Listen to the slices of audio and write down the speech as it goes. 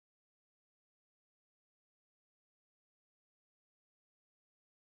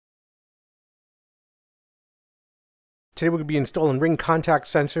Today we're going to be installing ring contact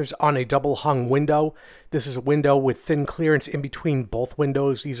sensors on a double hung window. This is a window with thin clearance in between both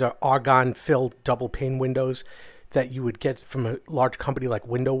windows. These are argon filled double pane windows that you would get from a large company like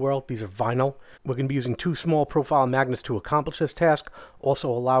Window World. These are vinyl. We're going to be using two small profile magnets to accomplish this task, also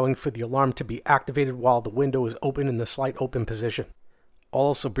allowing for the alarm to be activated while the window is open in the slight open position. I'll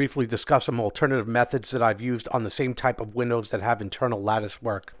also briefly discuss some alternative methods that I've used on the same type of windows that have internal lattice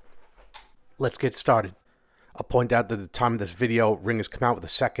work. Let's get started. I'll point out that at the time of this video, Ring has come out with a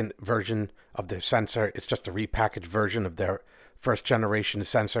second version of their sensor. It's just a repackaged version of their first generation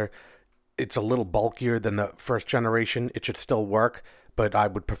sensor. It's a little bulkier than the first generation. It should still work, but I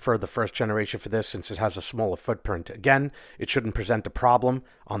would prefer the first generation for this since it has a smaller footprint. Again, it shouldn't present a problem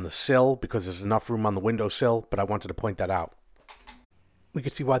on the sill because there's enough room on the windowsill, but I wanted to point that out. We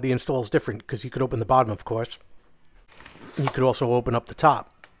could see why the install is different because you could open the bottom, of course. And you could also open up the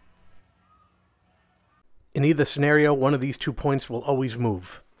top. In either scenario, one of these 2 points will always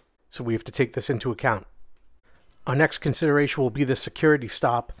move, so we have to take this into account. Our next consideration will be the security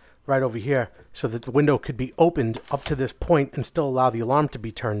stop right over here, so that the window could be opened up to this point and still allow the alarm to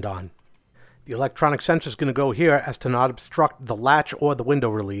be turned on. The electronic sensor is going to go here as to not obstruct the latch or the window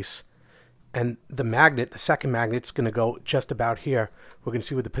release, and the magnet, the second magnet, is going to go just about here. We're going to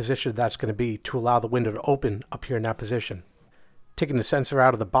see what the position that's going to be to allow the window to open up here in that position. Taking the sensor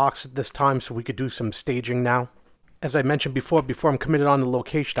out of the box at this time so we could do some staging now. As I mentioned before I'm committed on the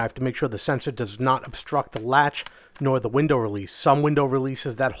location, I have to make sure the sensor does not obstruct the latch nor the window release. Some window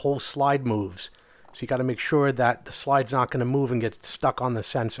releases, that whole slide moves. So you got to make sure that the slide's not going to move and get stuck on the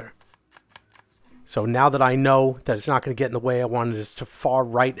sensor. So now that I know that it's not going to get in the way, I want it as far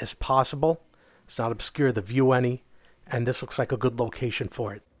right as possible. It's not obscure the view any, and this looks like a good location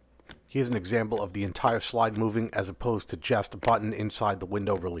for it. Here's an example of the entire slide moving as opposed to just a button inside the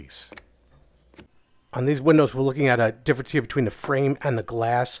window release. On these windows, we're looking at a difference here between the frame and the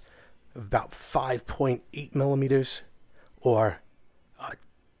glass of about 5.8 millimeters or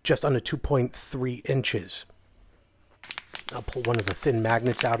just under 2.3 inches. I'll pull one of the thin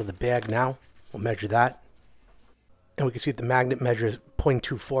magnets out of the bag now. We'll measure that. And we can see that the magnet measures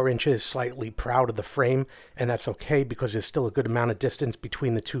 0.24 inches, slightly proud of the frame, and that's okay because there's still a good amount of distance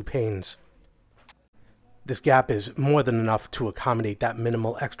between the two panes. This gap is more than enough to accommodate that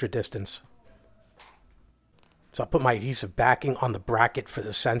minimal extra distance. So I'll put my adhesive backing on the bracket for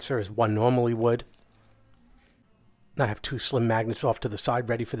the sensor as one normally would. I have two slim magnets off to the side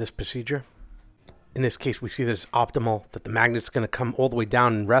ready for this procedure. In this case, we see that it's optimal that the magnet's going to come all the way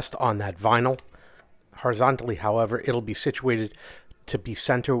down and rest on that vinyl. Horizontally, however, it'll be situated to be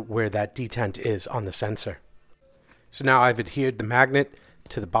center where that detent is on the sensor. So now I've adhered the magnet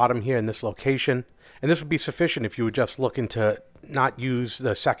to the bottom here in this location, and this would be sufficient if you were just looking to not use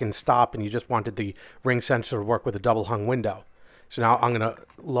the second stop and you just wanted the ring sensor to work with a double hung window. So now I'm going to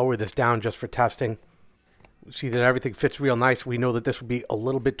lower this down just for testing. We see that everything fits real nice. We know that this would be a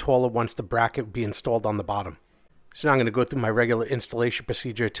little bit taller once the bracket would be installed on the bottom. So now I'm going to go through my regular installation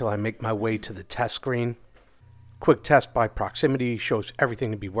procedure till I make my way to the test screen. Quick test by proximity shows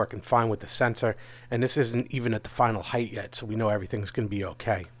everything to be working fine with the sensor, and this isn't even at the final height yet, so we know everything's going to be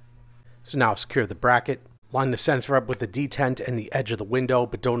okay. So now secure the bracket, line the sensor up with the detent and the edge of the window,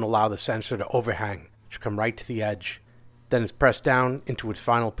 but don't allow the sensor to overhang. It should come right to the edge. Then it's pressed down into its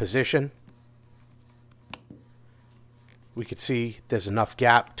final position. We can see there's enough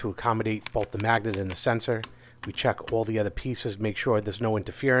gap to accommodate both the magnet and the sensor. We check all the other pieces, make sure there's no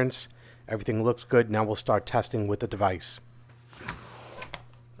interference. Everything looks good. Now we'll start testing with the device.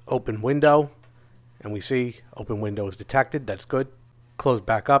 Open window, and we see open window is detected. That's good. Close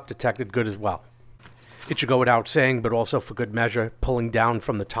back up, detected, good as well. It should go without saying, but also for good measure, pulling down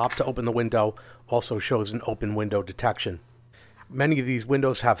from the top to open the window also shows an open window detection. Many of these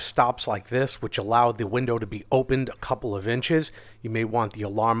windows have stops like this, which allow the window to be opened a couple of inches. You may want the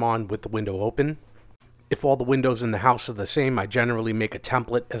alarm on with the window open. If all the windows in the house are the same, I generally make a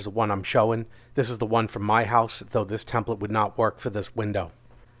template as the one I'm showing. This is the one from my house, though this template would not work for this window.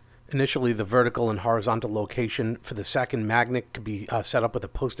 Initially, the vertical and horizontal location for the second magnet could be set up with a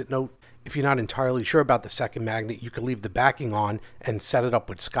post-it note. If you're not entirely sure about the second magnet, you can leave the backing on and set it up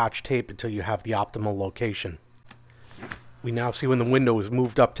with Scotch tape until you have the optimal location. We now see when the window is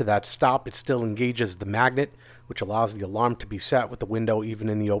moved up to that stop, it still engages the magnet, which allows the alarm to be set with the window even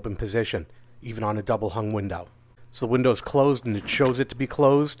in the open position, even on a double hung window. So the window is closed and it shows it to be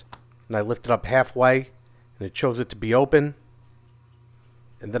closed, and I lift it up halfway and it shows it to be open,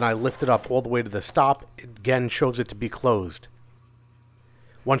 and then I lift it up all the way to the stop. It again shows it to be closed.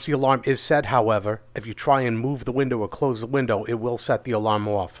 Once the alarm is set, however, if you try and move the window or close the window, it will set the alarm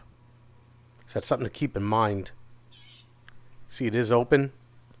off. So that's something to keep in mind. See, it is open,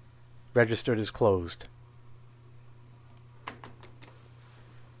 registered as closed.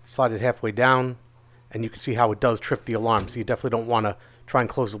 Slide it halfway down, and you can see how it does trip the alarm. So you definitely don't want to try and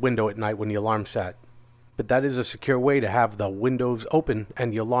close the window at night when the alarm's set. But that is a secure way to have the windows open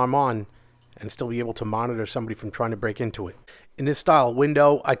and the alarm on and still be able to monitor somebody from trying to break into it. In this style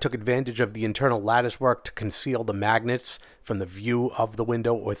window, I took advantage of the internal lattice work to conceal the magnets from the view of the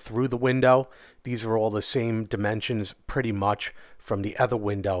window or through the window. These are all the same dimensions pretty much from the other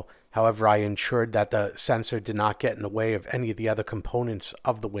window. However, I ensured that the sensor did not get in the way of any of the other components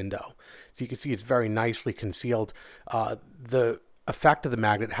of the window. So you can see it's very nicely concealed. The effect of the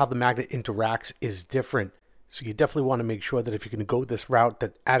magnet, how the magnet interacts, is different. So you definitely want to make sure that if you're going to go this route,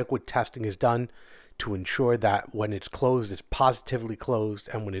 that adequate testing is done to ensure that when it's closed, it's positively closed,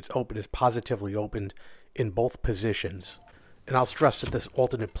 and when it's open, it's positively opened in both positions. And I'll stress that this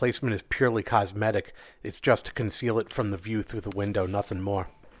alternate placement is purely cosmetic. It's just to conceal it from the view through the window, nothing more.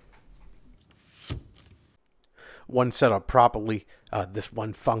 One set up properly, this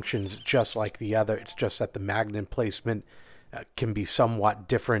one functions just like the other. It's just that the magnet placement can be somewhat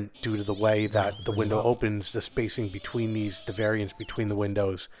different due to the way that the window opens, the spacing between these, the variance between the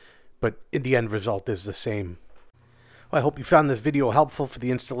windows, but in the end result is the same. Well, I hope you found this video helpful for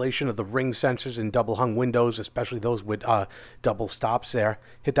the installation of the ring sensors in double hung windows, especially those with double stops there.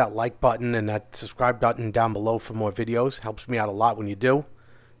 Hit that like button and that subscribe button down below for more videos. Helps me out a lot when you do.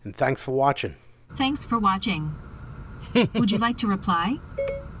 And thanks for watching. Thanks for watching. Would you like to reply?